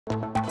Le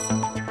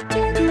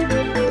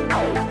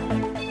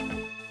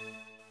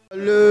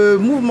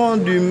mouvement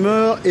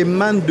d'humeur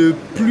émane de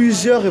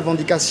plusieurs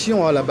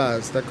revendications à la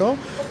base, d'accord?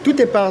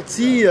 Tout est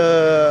parti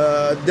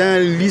d'un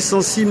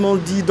licenciement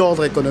dit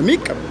d'ordre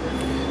économique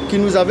qui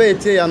nous avait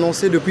été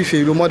annoncé depuis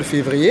le mois de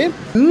février.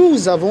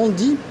 Nous avons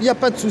dit, il n'y a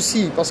pas de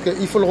souci, parce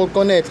qu'il faut le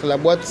reconnaître, la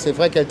boîte, c'est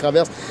vrai qu'elle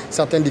traverse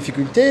certaines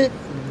difficultés,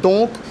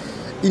 donc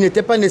il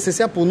n'était pas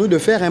nécessaire pour nous de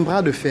faire un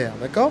bras de fer,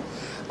 d'accord?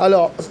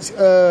 Alors,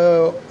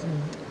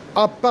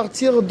 à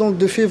partir donc,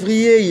 de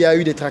février, il y a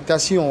eu des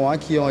tractations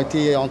qui ont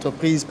été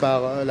entreprises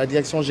par la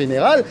direction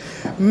générale.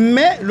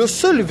 Mais le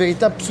seul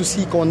véritable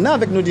souci qu'on a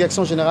avec nos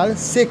directions générales,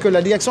 c'est que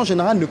la direction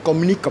générale ne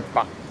communique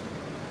pas.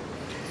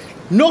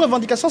 Nos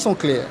revendications sont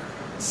claires.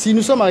 Si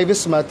nous sommes arrivés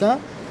ce matin,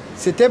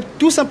 c'était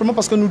tout simplement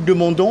parce que nous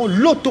demandons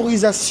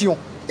l'autorisation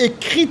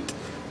écrite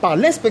par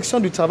l'inspection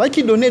du travail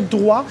qui donnait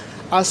droit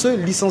à ce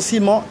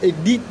licenciement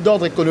dit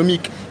d'ordre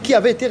économique qui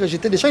avait été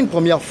rejeté déjà une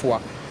première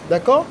fois.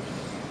 D'accord ?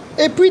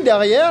 Et puis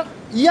derrière,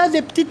 il y a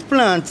des petites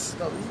plaintes.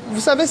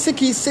 Vous savez, ce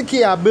qui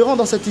est aberrant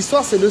dans cette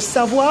histoire, c'est de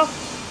savoir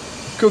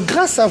que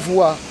Gras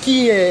Savoye,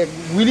 qui est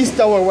Willis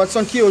Tower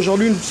Watson, qui est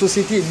aujourd'hui une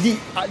société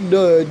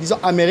disons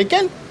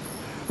américaine,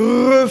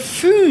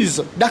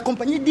 refuse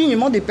d'accompagner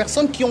dignement des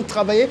personnes qui ont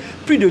travaillé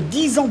plus de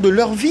 10 ans de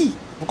leur vie.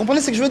 Vous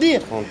comprenez ce que je veux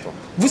dire? 30 ans.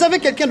 Vous avez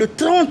quelqu'un de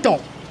 30 ans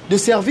de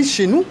service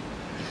chez nous,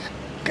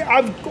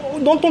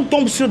 dont on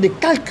tombe sur des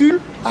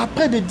calculs à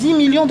près de 10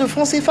 millions de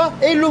francs CFA.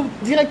 Et le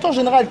directeur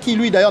général, qui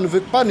lui d'ailleurs ne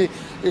veut pas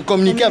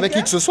communiquer avec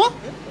qui que ce soit,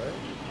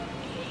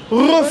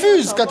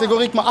 refuse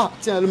catégoriquement. Ah,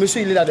 tiens, le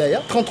monsieur il est là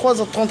derrière,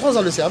 33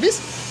 ans de service.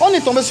 On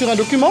est tombé sur un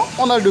document,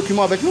 on a le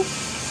document avec nous.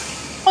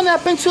 On est à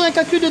peine sur un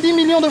calcul de 10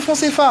 millions de francs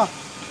CFA.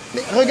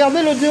 Mais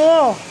regardez le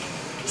dehors.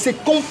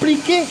 C'est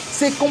compliqué,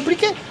 c'est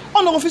compliqué.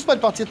 On ne refuse pas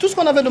de partir. Tout ce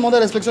qu'on avait demandé à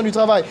l'inspection du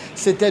travail,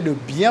 c'était de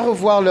bien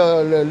revoir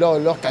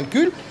leurs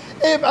calculs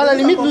et à la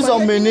limite nous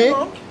emmener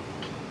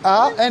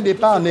à un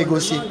départ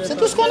négocié. C'est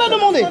tout ce qu'on a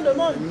demandé.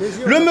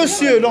 Le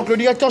monsieur, donc le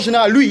directeur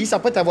général, lui, il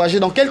s'apprête à voyager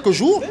dans quelques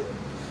jours.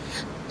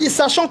 Et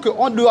sachant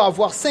qu'on doit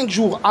avoir 5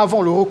 jours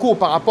avant le recours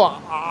par rapport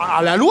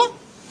à la loi,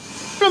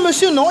 le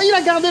monsieur, non, il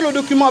a gardé le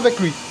document avec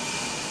lui.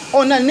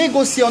 On a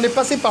négocié, on est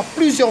passé par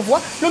plusieurs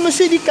voies. Le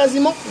monsieur dit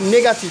quasiment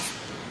négatif.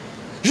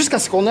 Jusqu'à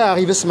ce qu'on est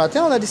arrivé ce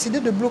matin, on a décidé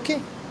de bloquer.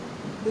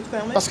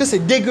 Parce que c'est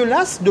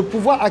dégueulasse de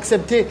pouvoir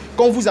accepter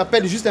qu'on vous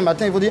appelle juste un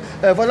matin et vous dire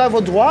voilà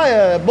vos droits,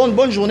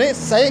 bonne journée,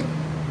 ça y est.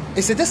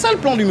 Et c'était ça le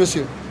plan du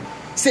monsieur.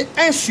 C'est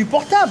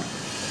insupportable.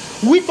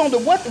 8 ans de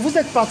boîte, vous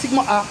êtes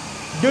pratiquement à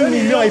 2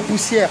 millions et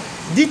poussière.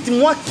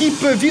 Dites-moi qui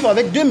peut vivre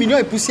avec 2 millions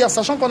et poussière,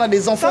 sachant qu'on a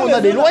des enfants, on a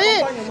des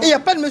loyers. Et il n'y a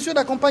pas de monsieur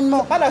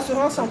d'accompagnement. Pas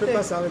l'assurance santé. On ne peut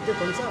pas s'arrêter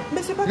comme ça.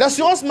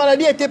 L'assurance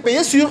maladie a été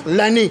payée sur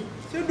l'année.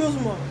 Sur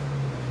 12 mois.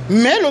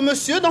 Mais le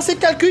monsieur, dans ses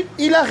calculs,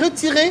 il a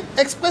retiré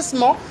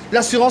expressement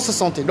l'assurance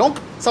santé. Donc,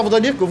 ça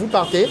voudrait dire que vous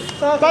partez,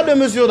 pas de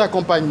mesure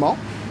d'accompagnement.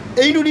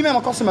 Et il nous dit même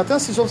encore ce matin,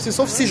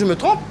 sauf si je me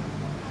trompe,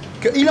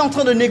 qu'il est en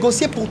train de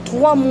négocier pour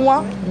 3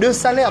 mois de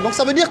salaire. Donc,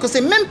 ça veut dire que ce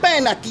n'est même pas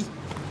un acquis.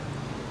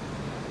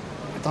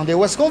 Attendez,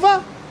 où est-ce qu'on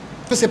va?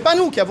 Parce que ce n'est pas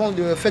nous qui avons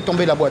fait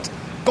tomber la boîte.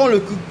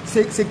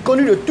 C'est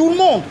connu de tout le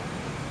monde.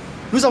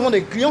 Nous avons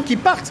des clients qui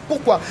partent.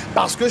 Pourquoi?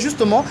 Parce que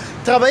justement,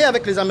 travailler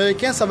avec les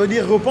Américains, ça veut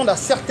dire répondre à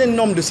certaines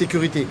normes de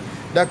sécurité.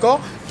 D'accord?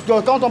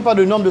 Quand on parle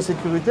de normes de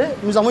sécurité,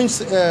 nous avons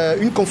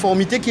une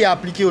conformité qui est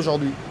appliquée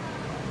aujourd'hui.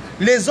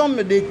 Les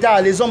hommes d'État,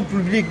 les hommes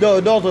publics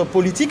d'ordre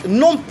politique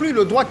n'ont plus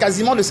le droit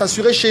quasiment de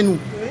s'assurer chez nous.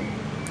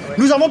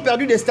 Nous avons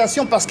perdu des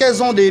stations parce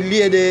qu'elles ont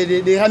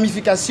des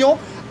ramifications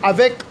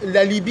avec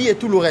la Libye et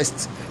tout le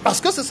reste.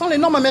 Parce que ce sont les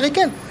normes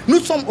américaines.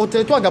 Nous sommes au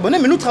territoire gabonais,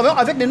 mais nous travaillons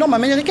avec des normes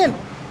américaines.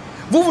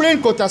 Vous voulez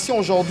une cotation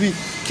aujourd'hui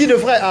qui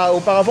devrait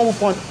auparavant vous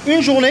prendre une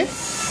journée,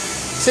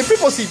 c'est plus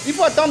possible. Il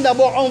faut attendre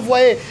d'abord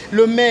envoyer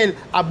le mail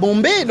à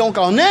Bombay, donc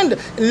en Inde.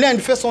 L'Inde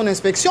fait son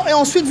inspection et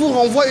ensuite vous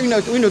renvoie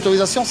une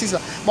autorisation. Si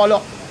ça. Bon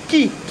alors,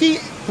 qui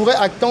pourrait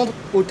attendre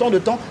autant de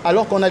temps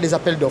alors qu'on a des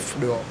appels d'offres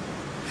dehors?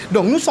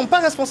 Donc nous ne sommes pas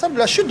responsables de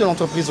la chute de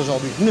l'entreprise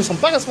aujourd'hui. Nous ne sommes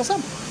pas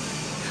responsables.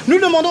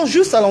 Nous demandons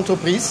juste à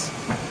l'entreprise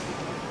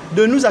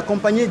de nous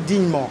accompagner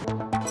dignement.